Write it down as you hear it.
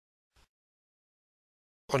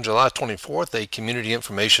On July 24th, a community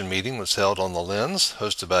information meeting was held on the Lens,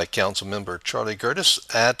 hosted by Councilmember Charlie Gertis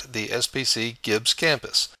at the SPC Gibbs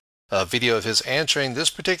campus. A video of his answering this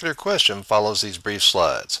particular question follows these brief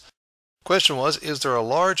slides. The question was, is there a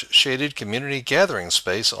large shaded community gathering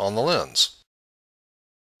space on the Lens?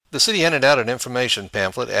 The city handed out an information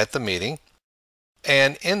pamphlet at the meeting,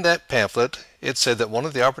 and in that pamphlet it said that one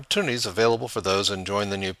of the opportunities available for those enjoying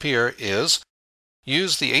the new pier is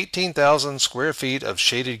use the 18,000 square feet of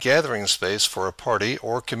shaded gathering space for a party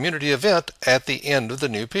or community event at the end of the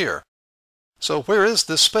new pier. So where is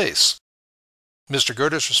this space? Mr.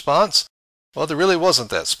 Gertis' response? Well, there really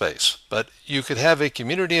wasn't that space, but you could have a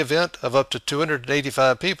community event of up to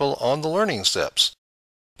 285 people on the learning steps.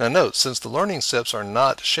 Now note, since the learning steps are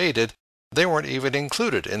not shaded, they weren't even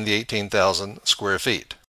included in the 18,000 square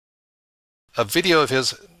feet. A video of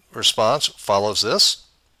his response follows this.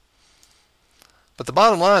 But the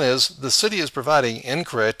bottom line is, the city is providing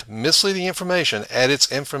incorrect, misleading information at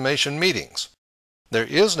its information meetings. There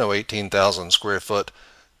is no 18,000 square foot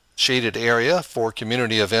shaded area for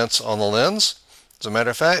community events on the Lens. As a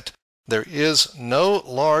matter of fact, there is no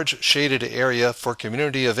large shaded area for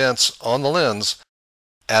community events on the Lens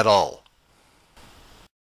at all.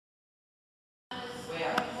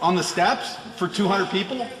 On the steps for 200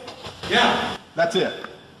 people? Yeah. That's it.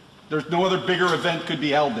 There's no other bigger event could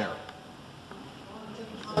be held there.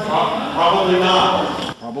 Probably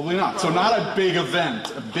not. Probably not. So not a big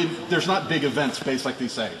event. There's not big event space like they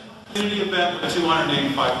say. Community event with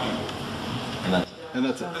 285 people. And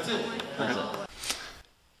that's it. That's it. That's it.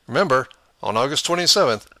 Remember, on August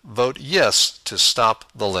 27th, vote yes to stop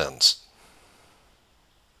the Lens.